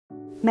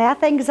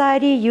Math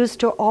anxiety used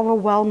to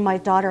overwhelm my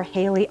daughter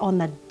Hailee on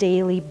a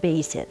daily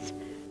basis.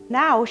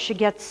 Now she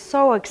gets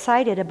so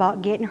excited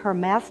about getting her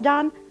math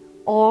done,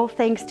 all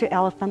thanks to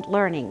elephant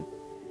learning.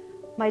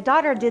 My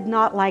daughter did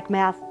not like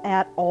math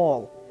at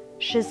all.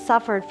 She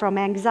suffered from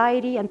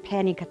anxiety and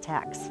panic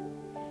attacks.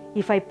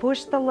 If I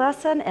pushed the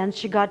lesson and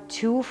she got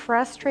too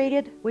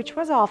frustrated, which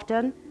was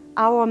often,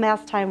 our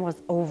math time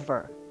was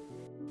over.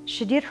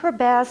 She did her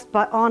best,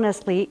 but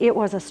honestly, it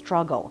was a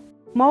struggle.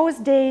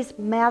 Most days,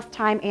 math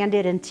time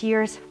ended in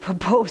tears for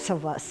both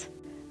of us.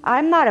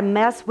 I'm not a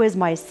math whiz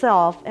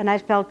myself, and I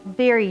felt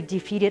very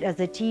defeated as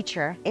a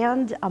teacher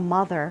and a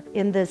mother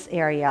in this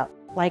area,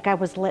 like I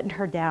was letting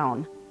her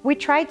down. We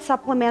tried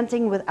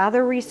supplementing with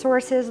other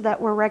resources that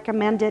were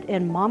recommended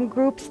in mom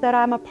groups that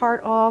I'm a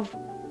part of,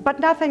 but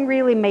nothing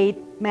really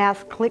made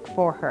math click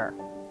for her.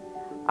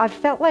 I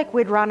felt like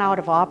we'd run out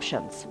of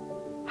options.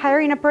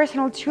 Hiring a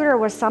personal tutor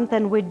was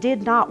something we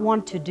did not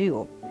want to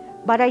do,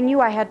 but I knew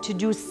I had to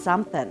do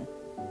something.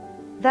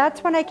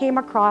 That's when I came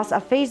across a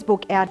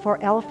Facebook ad for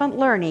elephant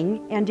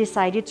learning and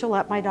decided to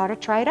let my daughter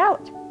try it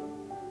out.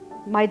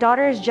 My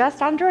daughter is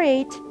just under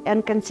 8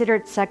 and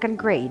considered second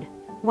grade.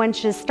 When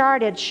she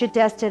started, she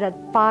tested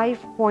at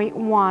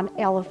 5.1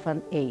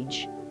 elephant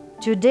age.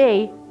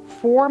 Today,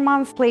 4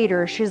 months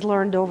later, she's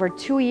learned over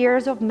 2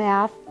 years of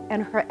math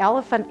and her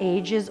elephant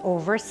age is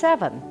over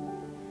 7.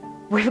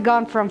 We've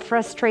gone from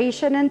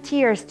frustration and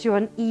tears to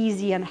an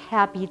easy and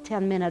happy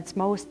 10 minutes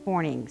most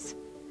mornings.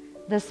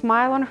 The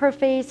smile on her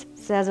face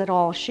says it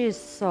all. She's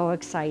so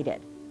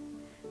excited.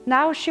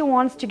 Now she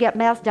wants to get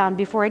math done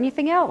before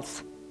anything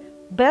else.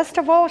 Best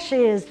of all, she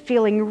is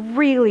feeling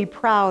really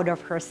proud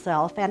of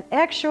herself and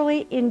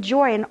actually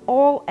enjoying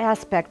all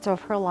aspects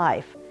of her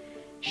life.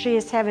 She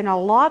is having a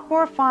lot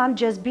more fun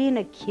just being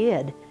a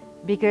kid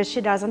because she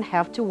doesn't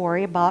have to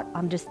worry about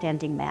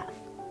understanding math.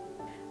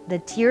 The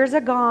tears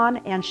are gone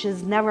and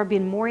she's never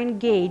been more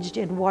engaged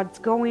in what's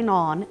going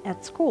on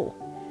at school.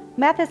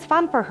 Math is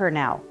fun for her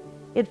now.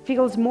 It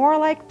feels more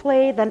like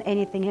play than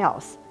anything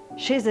else.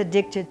 She's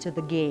addicted to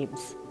the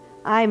games.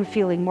 I'm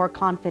feeling more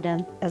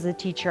confident as a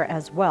teacher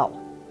as well.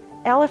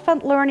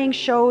 Elephant learning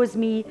shows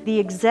me the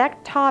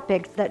exact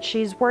topics that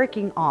she's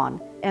working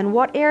on and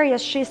what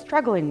areas she's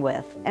struggling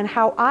with, and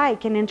how I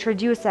can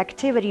introduce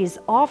activities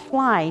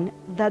offline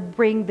that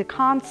bring the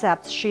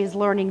concepts she's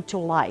learning to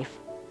life.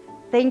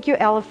 Thank you,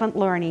 Elephant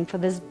Learning, for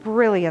this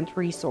brilliant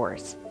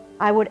resource.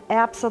 I would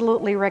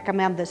absolutely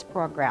recommend this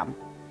program.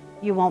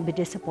 You won't be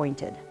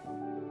disappointed.